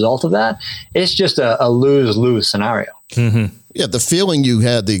a result of that, it's just a lose-lose scenario. Mm-hmm. Yeah, the feeling you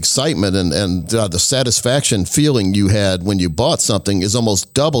had, the excitement and the satisfaction feeling you had when you bought something is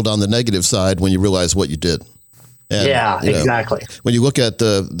almost doubled on the negative side when you realize what you did. And, exactly. When you look at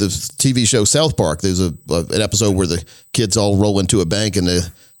the TV show South Park, there's an episode where the kids all roll into a bank and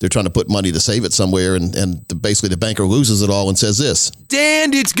they're trying to put money to save it somewhere, and basically the banker loses it all and says this,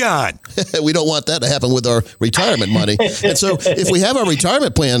 "And it's gone." We don't want that to happen with our retirement money. And so if we have our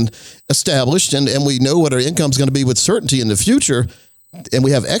retirement plan established and we know what our income is going to be with certainty in the future, and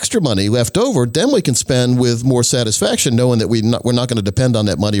we have extra money left over, then we can spend with more satisfaction, knowing that we're not going to depend on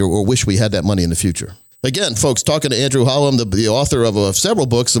that money or wish we had that money in the future. Again, folks, talking to Andrew Holland, the author of several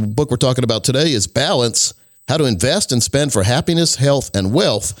books. The book we're talking about today is Balance: How to Invest and Spend for Happiness, Health, and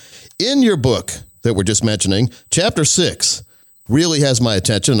Wealth. In your book that we're just mentioning, Chapter 6 really has my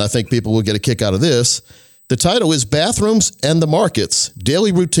attention, and I think people will get a kick out of this. The title is Bathrooms and the Markets: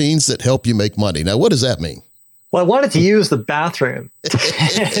 Daily Routines That Help You Make Money. Now, what does that mean? Well, I wanted to use the bathroom.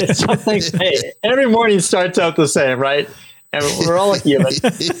 Something, every morning starts out the same, right? And we're all human.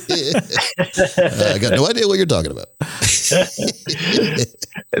 I got no idea what you're talking about.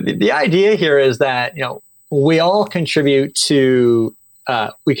 The idea here is that, we all contribute to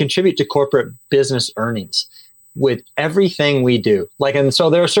corporate business earnings with everything we do. And so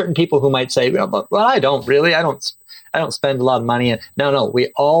there are certain people who might say, well, I don't really, I don't spend a lot of money. No,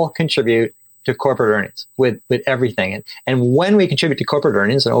 we all contribute to corporate earnings with everything. And when we contribute to corporate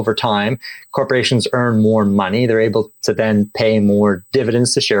earnings, and over time, corporations earn more money, they're able to then pay more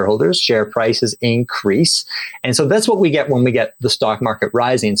dividends to shareholders, share prices increase. And so that's what we get when we get the stock market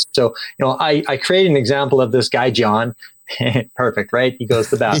rising. So, I created an example of this guy, John. Perfect, right? He goes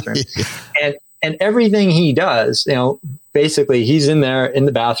to the bathroom. And everything he does, basically he's in there in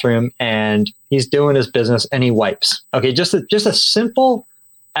the bathroom and he's doing his business and he wipes. Okay, just a simple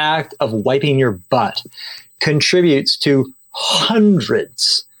act of wiping your butt contributes to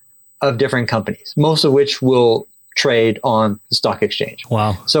hundreds of different companies, most of which will trade on the stock exchange.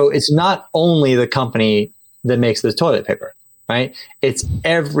 Wow. So it's not only the company that makes the toilet paper, right? It's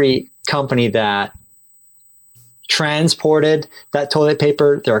every company that transported that toilet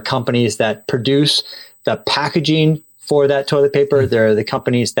paper. There are companies that produce the packaging for that toilet paper. There are the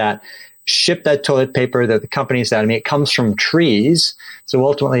companies that ship that toilet paper. There are the companies that, it comes from trees. So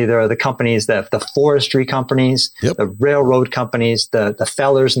ultimately, there are the companies that, the forestry companies, the railroad companies, the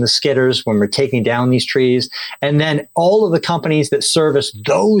fellers and the skidders when we're taking down these trees, and then all of the companies that service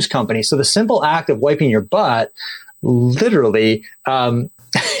those companies. So the simple act of wiping your butt, literally,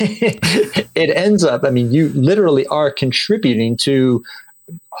 it ends up, you literally are contributing to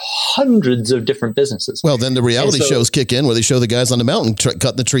hundreds of different businesses. Well, then the reality shows kick in where they show the guys on the mountain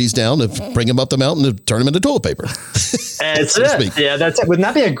cutting the trees down to bring them up the mountain to turn them into toilet paper. That's it. Yeah, that's it. Wouldn't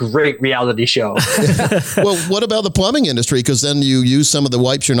that be a great reality show? Well, what about the plumbing industry? Because then you use some of the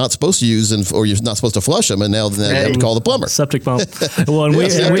wipes you're not supposed to use, or you're not supposed to flush them, and now you have to call the plumber. Septic pump. Well, and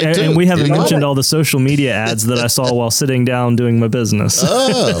we haven't mentioned all the social media ads that I saw while sitting down doing my business.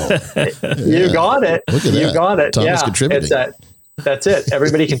 Oh, you got it. Look at that. You got it. Thomas contributing. That's it.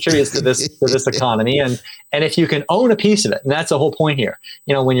 Everybody contributes to this economy, and if you can own a piece of it, and that's the whole point here.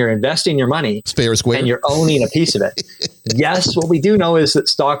 When you're investing your money, and you're owning a piece of it. Yes, what we do know is that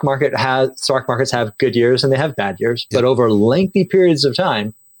stock markets have good years and they have bad years, but over lengthy periods of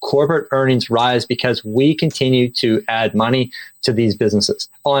time, corporate earnings rise because we continue to add money to these businesses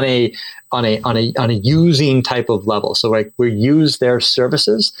on a using type of level. So like we use their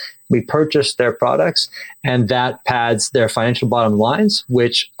services, we purchase their products, and that pads their financial bottom lines,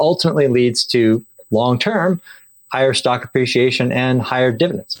 which ultimately leads to long-term higher stock appreciation and higher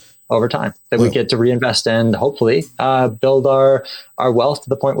dividends over time that we get to reinvest and hopefully build our wealth to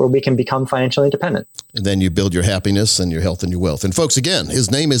the point where we can become financially independent. And then you build your happiness and your health and your wealth. And folks, again, his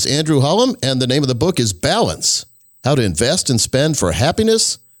name is Andrew Hallam, and the name of the book is Balance: How to Invest and Spend for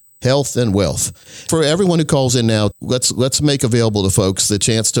Happiness, Health, and Wealth. For everyone who calls in now, let's make available to folks the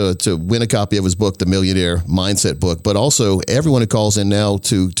chance to win a copy of his book, The Millionaire Mindset Book, but also everyone who calls in now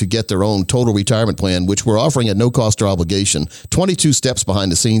to get their own total retirement plan, which we're offering at no cost or obligation. 22 steps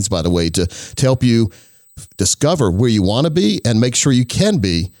behind the scenes, by the way, to help you discover where you want to be and make sure you can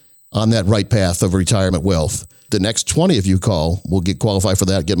be on that right path of retirement wealth. The next 20 of you call will get qualified for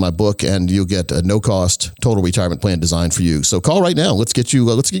that, get my book, and you'll get a no-cost total retirement plan designed for you. So call right now. Let's get you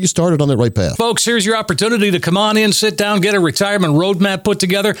started on that right path. Folks, here's your opportunity to come on in, sit down, get a retirement roadmap put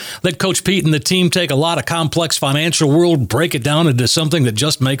together. Let Coach Pete and the team take a lot of complex financial world, break it down into something that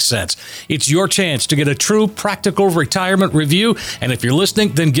just makes sense. It's your chance to get a true practical retirement review. And if you're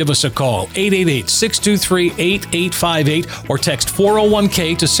listening, then give us a call, 888-623-8858, or text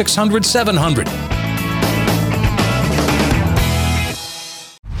 401k to 600-700.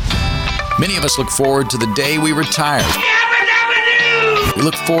 Many of us look forward to the day we retire. We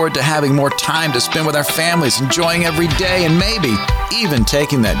look forward to having more time to spend with our families, enjoying every day, and maybe even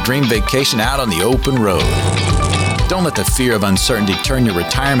taking that dream vacation out on the open road. Don't let the fear of uncertainty turn your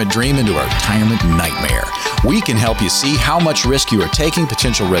retirement dream into a retirement nightmare. We can help you see how much risk you are taking,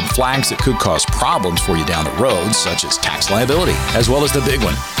 potential red flags that could cause problems for you down the road, such as tax liability, as well as the big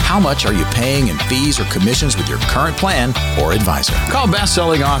one: how much are you paying in fees or commissions with your current plan or advisor? Call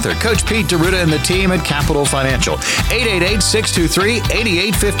best-selling author Coach Pete D'Arruda and the team at Capital Financial,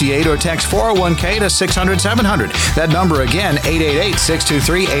 888-623-8858, or text 401k to 600-700. That number again,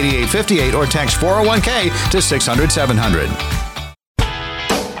 888-623-8858, or text 401k to 600-700.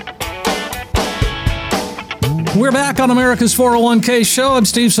 We're back on America's 401k show. I'm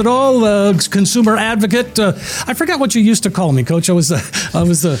Steve Siddall, consumer advocate. I forgot what you used to call me, Coach. I was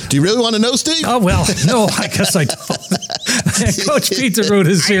the. Do you really want to know, Steve? Oh well, no, I guess I don't. Coach Pete D'Arruda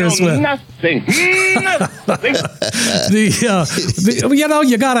is here as well. Nothing. You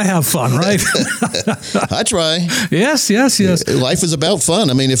gotta have fun, right? I try. Yes. Life is about fun.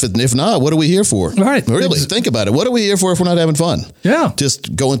 I mean, if not, what are we here for? Right. Really, think about it. What are we here for if we're not having fun? Yeah.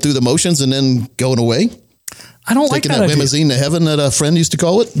 Just going through the motions and then going away? I don't like that Taking that limousine to heaven that a friend used to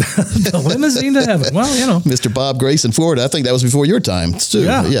call it. The limousine to heaven. Well, Mr. Bob Grace in Florida. I think that was before your time, too.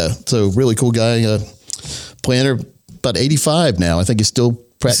 Yeah. So really cool guy, planner, about 85 now. I think he's still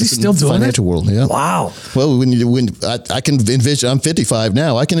practicing in the financial world. Yeah. Wow. Well, I can envision, I'm 55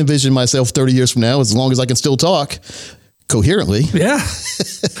 now. I can envision myself 30 years from now, as long as I can still talk coherently. Yeah.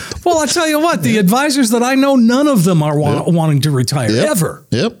 Well, I tell you what, the advisors that I know, none of them are wanting to retire ever.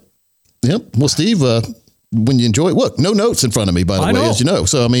 Yep. Well, Steve, when you enjoy it, look, no notes in front of me, by the way, as you know.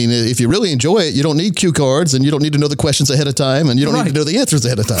 So, I mean, if you really enjoy it, you don't need cue cards and you don't need to know the questions ahead of time and you don't need to know the answers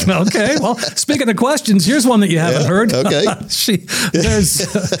ahead of time. Okay. Well, speaking of questions, here's one that you haven't heard. Okay.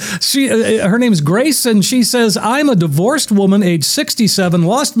 Her name is Grace, and she says, I'm a divorced woman, age 67,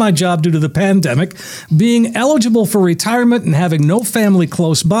 lost my job due to the pandemic, being eligible for retirement and having no family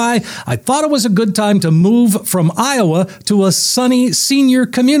close by. I thought it was a good time to move from Iowa to a sunny senior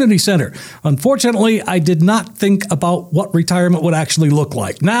community center. Unfortunately, I did not think about what retirement would actually look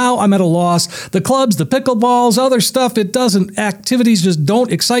like. Now I'm at a loss. The clubs, the pickleballs, other stuff, activities just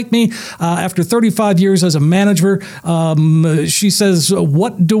don't excite me. After 35 years as a manager, she says,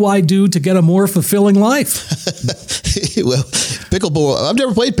 what do I do to get a more fulfilling life? Well, pickleball, I've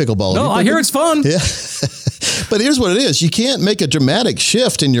never played pickleball. No, I hear it's fun. Yeah. But here's what it is. You can't make a dramatic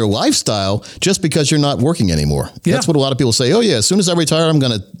shift in your lifestyle just because you're not working anymore. Yeah. That's what a lot of people say. Oh, yeah, as soon as I retire, I'm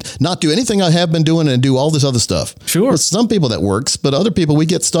going to not do anything I have been doing and do all this other stuff. Sure. Well, some people that works, but other people, we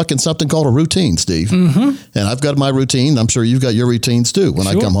get stuck in something called a routine, Steve. Mm-hmm. And I've got my routine. I'm sure you've got your routines too. When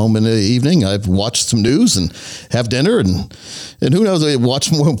I come home in the evening, I've watched some news and have dinner and who knows, I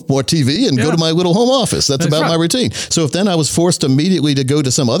watch more TV and go to my little home office. That's about my routine. So if then I was forced immediately to go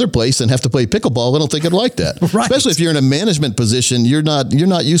to some other place and have to play pickleball, I don't think I'd like that. Right. Especially if you're in a management position, you're not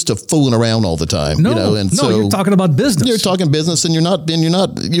used to fooling around all the time. No, so you're talking about business. You're talking business, and you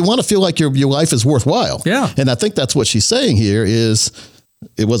want to feel like your life is worthwhile. Yeah. And I think that's what she's saying here is.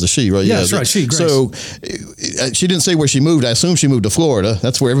 It was a she, right? Yeah, that's right. She, Grace. So she didn't say where she moved. I assume she moved to Florida.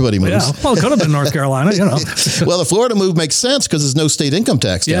 That's where everybody moves. Yeah. Well, it could have been North Carolina, Well, the Florida move makes sense because there's no state income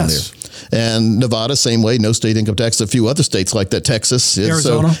tax down there. And Nevada, same way, no state income tax. A few other states like that, Texas.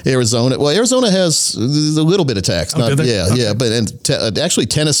 Arizona. Arizona. Well, Arizona has a little bit of tax. Okay. But actually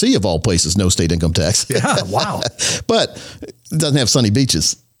Tennessee, of all places, no state income tax. Yeah, wow. But it doesn't have sunny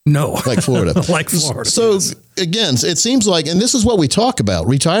beaches. No. Like Florida. Like Florida. So again, it seems like, and this is what we talk about,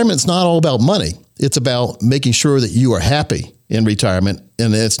 retirement's not all about money. It's about making sure that you are happy in retirement,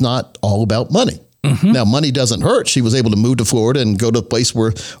 and it's not all about money. Mm-hmm. Now, money doesn't hurt. She was able to move to Florida and go to a place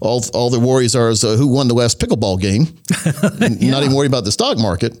where all the worries are is who won the last pickleball game. Not even worry about the stock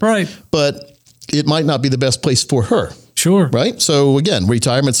market. Right. But it might not be the best place for her. Sure. Right? So again,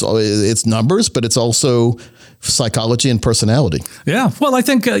 retirement's it's numbers, but it's also psychology and personality. Yeah. Well, I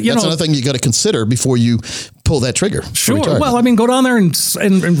think, that's another thing you got to consider before you pull that trigger. Sure. Well, I mean, go down there and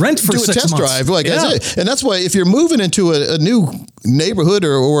rent for 6 months. Do a test drive. Like I say. And that's why if you're moving into a new neighborhood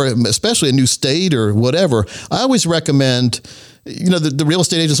or especially a new state or whatever, I always recommend, the real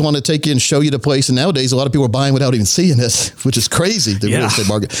estate agents want to take you and show you the place. And nowadays, a lot of people are buying without even seeing it, which is crazy, the real estate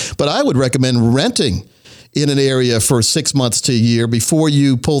market. But I would recommend renting in an area for 6 months to a year before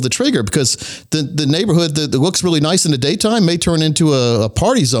you pull the trigger, because the neighborhood that looks really nice in the daytime may turn into a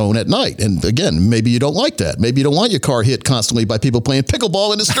party zone at night. And again, maybe you don't like that. Maybe you don't want your car hit constantly by people playing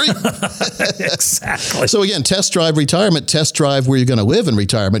pickleball in the street. Exactly. So again, test drive retirement, test drive where you're going to live in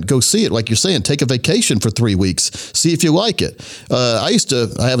retirement. Go see it. Like you're saying, take a vacation for 3 weeks. See if you like it. I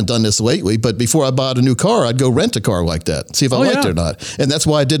haven't done this lately, but before I bought a new car, I'd go rent a car like that. See if I liked it or not. And that's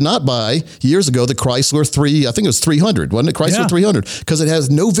why I did not buy years ago the Chrysler 300, wasn't it? Chrysler 300, because it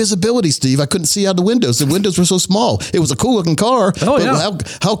has no visibility, Steve. I couldn't see out the windows. The windows were so small. It was a cool looking car.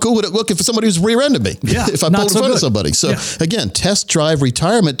 How cool would it look if somebody was rear-ended me? Yeah, if I pulled in front of somebody. So again, test drive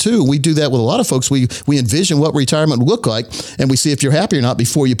retirement too. We do that with a lot of folks. We envision what retirement would look like, and we see if you're happy or not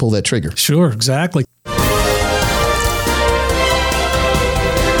before you pull that trigger. Sure, exactly.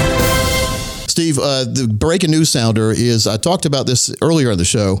 Steve, the breaking news sounder is, I talked about this earlier in the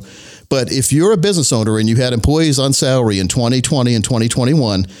show, but if you're a business owner and you had employees on salary in 2020 and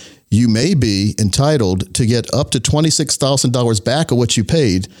 2021, you may be entitled to get up to $26,000 back of what you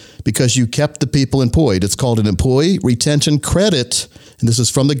paid because you kept the people employed. It's called an employee retention credit, and this is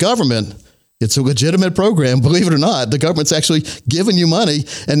from the government. It's a legitimate program, believe it or not. The government's actually giving you money,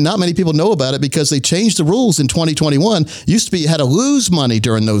 and not many people know about it because they changed the rules in 2021. Used to be you had to lose money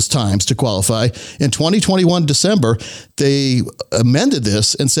during those times to qualify. In 2021 December, they amended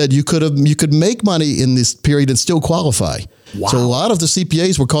this and said you could make money in this period and still qualify. Wow. So a lot of the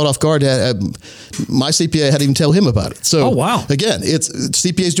CPAs were caught off guard. My CPA had to even tell him about it. So again,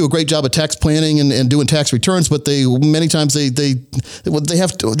 CPAs do a great job of tax planning and doing tax returns, but many times they're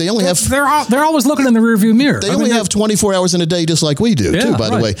always looking in the rearview mirror. They only have 24 hours in a day, just like we do too, by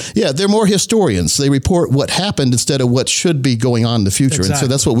the way. Yeah. They're more historians. They report what happened instead of what should be going on in the future. Exactly. And so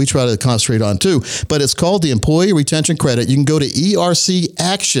that's what we try to concentrate on too. But it's called the Employee Retention Credit. You can go to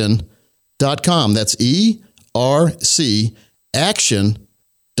ercaction.com. That's ERC action.com,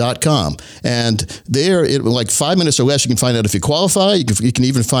 .com. And there, in like 5 minutes or less, you can find out if you qualify. You can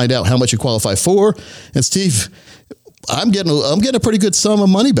even find out how much you qualify for. And Steve, I'm getting a pretty good sum of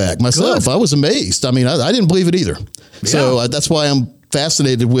money back myself. Good. I was amazed. I mean, I didn't believe it either. Yeah. So that's why I'm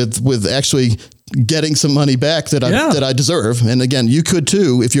fascinated with actually getting some money back that I deserve. And again, you could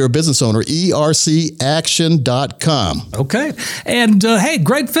too if you're a business owner. ERCaction.com. Okay. And hey,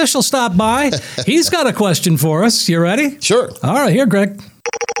 Greg Fish will stop by. He's got a question for us. You ready? Sure. All right, here, Greg.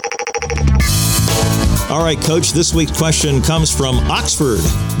 All right, Coach, this week's question comes from Oxford.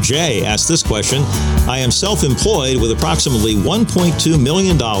 Jay asked this question. I am self-employed with approximately $1.2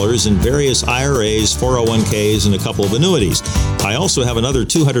 million in various IRAs, 401ks, and a couple of annuities. I also have another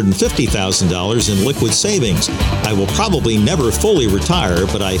 $250,000 in liquid savings. I will probably never fully retire,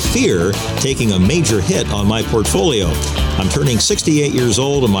 but I fear taking a major hit on my portfolio. I'm turning 68 years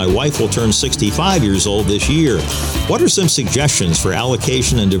old, and my wife will turn 65 years old this year. What are some suggestions for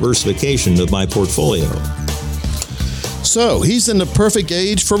allocation and diversification of my portfolio? So he's in the perfect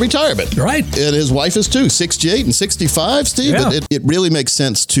age for retirement. Right. And his wife is too, 68 and 65, Steve. Yeah. It really makes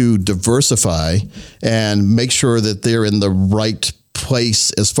sense to diversify and make sure that they're in the right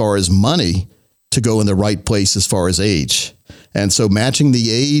place as far as money to go in the right place as far as age. And so matching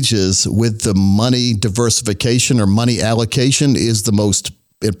the ages with the money diversification or money allocation is the most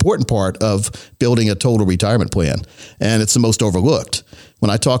important part of building a total retirement plan. And it's the most overlooked. When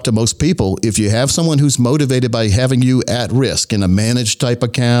I talk to most people, if you have someone who's motivated by having you at risk in a managed type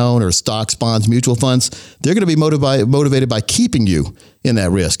account or stocks, bonds, mutual funds, they're going to be motivated by keeping you in that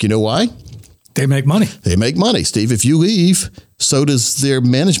risk. You know why? They make money. They make money, Steve. If you leave, so does their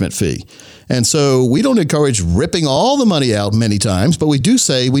management fee. And so we don't encourage ripping all the money out many times, but we do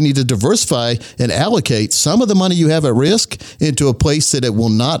say we need to diversify and allocate some of the money you have at risk into a place that it will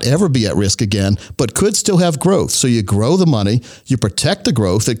not ever be at risk again, but could still have growth. So you grow the money, you protect the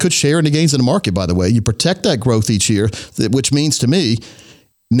growth. It could share in the gains in the market, by the way. You protect that growth each year, which means to me,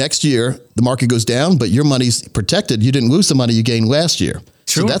 next year, the market goes down, but your money's protected. You didn't lose the money you gained last year.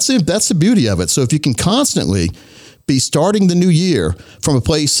 Sure. So that's the beauty of it. So if you can constantly be starting the new year from a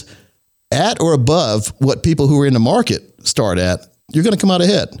place at or above what people who are in the market start at, you're going to come out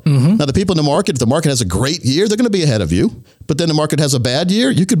ahead. Mm-hmm. Now, the people in the market, if the market has a great year, they're going to be ahead of you. But then the market has a bad year,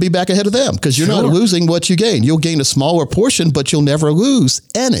 you could be back ahead of them because you're not losing what you gain. You'll gain a smaller portion, but you'll never lose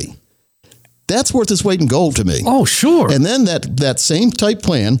any. That's worth its weight in gold to me. Oh, sure. And then that same type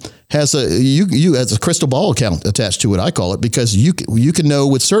plan has has a crystal ball account attached to it, I call it, because you can know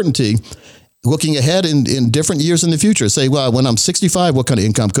with certainty, looking ahead in different years in the future, say, well, when I'm 65, what kind of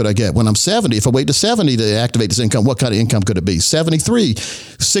income could I get? When I'm 70, if I wait to 70 to activate this income, what kind of income could it be? 73,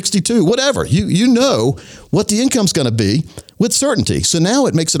 62, whatever. You know what the income's going to be with certainty. So now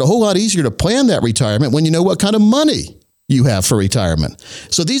it makes it a whole lot easier to plan that retirement when you know what kind of money you have for retirement.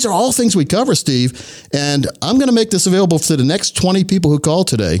 So these are all things we cover, Steve, and I'm going to make this available to the next 20 people who call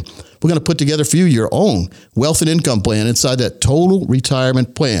today. We're going to put together for you your own wealth and income plan inside that total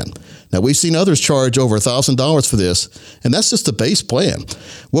retirement plan. Now, we've seen others charge over $1,000 for this, and that's just the base plan.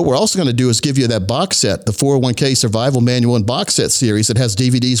 What we're also going to do is give you that box set, the 401k Survival Manual and Box Set series that has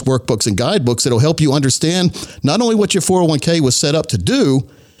DVDs, workbooks, and guidebooks that will help you understand not only what your 401k was set up to do,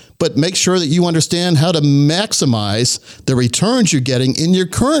 but make sure that you understand how to maximize the returns you're getting in your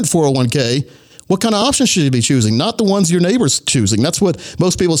current 401k. What kind of options should you be choosing? Not the ones your neighbor's choosing. That's what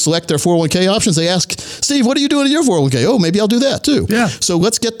most people select their 401k options. They ask, Steve, what are you doing in your 401k? Oh, maybe I'll do that too. Yeah. So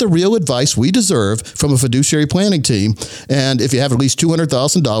let's get the real advice we deserve from a fiduciary planning team. And if you have at least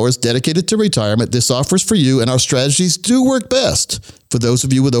 $200,000 dedicated to retirement, this offer's for you. And our strategies do work best for those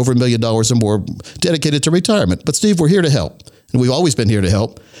of you with over $1 million or more dedicated to retirement. But Steve, we're here to help. And we've always been here to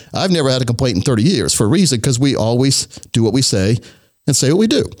help. I've never had a complaint in 30 years for a reason, because we always do what we say and say what we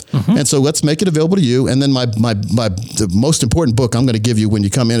do. Mm-hmm. And so let's make it available to you. And then the most important book I'm going to give you when you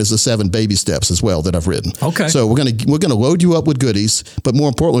come in is the 7 Baby Steps as well that I've written. Okay. So we're going to load you up with goodies, but more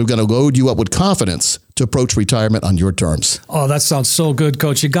importantly, we're going to load you up with confidence to approach retirement on your terms. Oh, that sounds so good,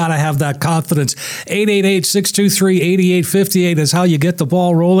 Coach. You got to have that confidence. 888-623-8858 is how you get the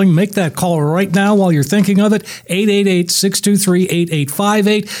ball rolling. Make that call right now while you're thinking of it.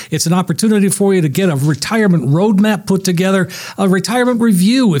 888-623-8858. It's an opportunity for you to get a retirement roadmap put together, a retirement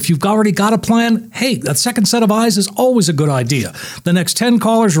review. If you've already got a plan, hey, that second set of eyes is always a good idea. The next 10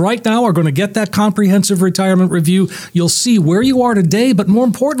 callers right now are going to get that comprehensive retirement review. You'll see where you are today, but more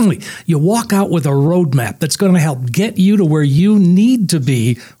importantly, you walk out with a roadmap that's going to help get you to where you need to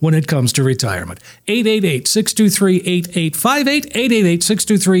be when it comes to retirement. 888-623-8858,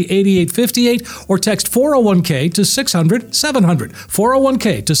 888-623-8858, or text 401k to 600-700,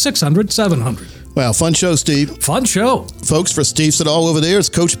 401k to 600-700. Wow, fun show, Steve. Fun show. Folks, for Steve Siddall over there, it's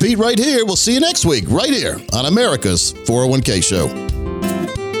Coach Pete right here. We'll see you next week, right here on America's 401k Show.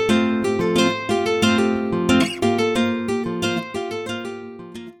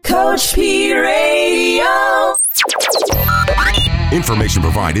 Coach P Radio. Information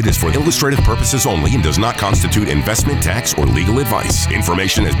provided is for illustrative purposes only and does not constitute investment, tax, or legal advice.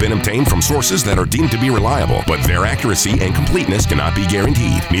 Information has been obtained from sources that are deemed to be reliable, but their accuracy and completeness cannot be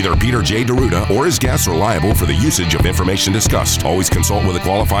guaranteed. Neither Peter J. D'Arruda or his guests are liable for the usage of information discussed. Always consult with a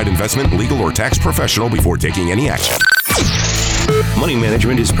qualified investment, legal, or tax professional before taking any action. Money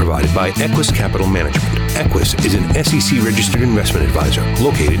management is provided by Equus Capital Management. Equus is an SEC-registered investment advisor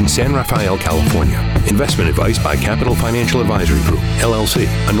located in San Rafael, California. Investment advice by Capital Financial Advisory Group, LLC,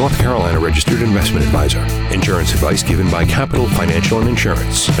 a North Carolina-registered investment advisor. Insurance advice given by Capital Financial and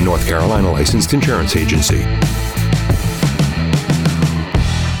Insurance, a North Carolina-licensed insurance agency.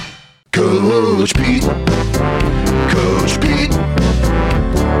 Coach Pete. Coach Pete.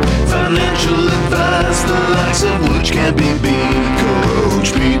 Financial advice, the likes of which can't be beat.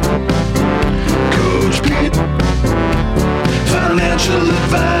 Coach Pete. Coach Pete. Financial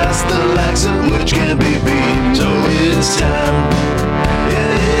advice, the likes of which can't be beat.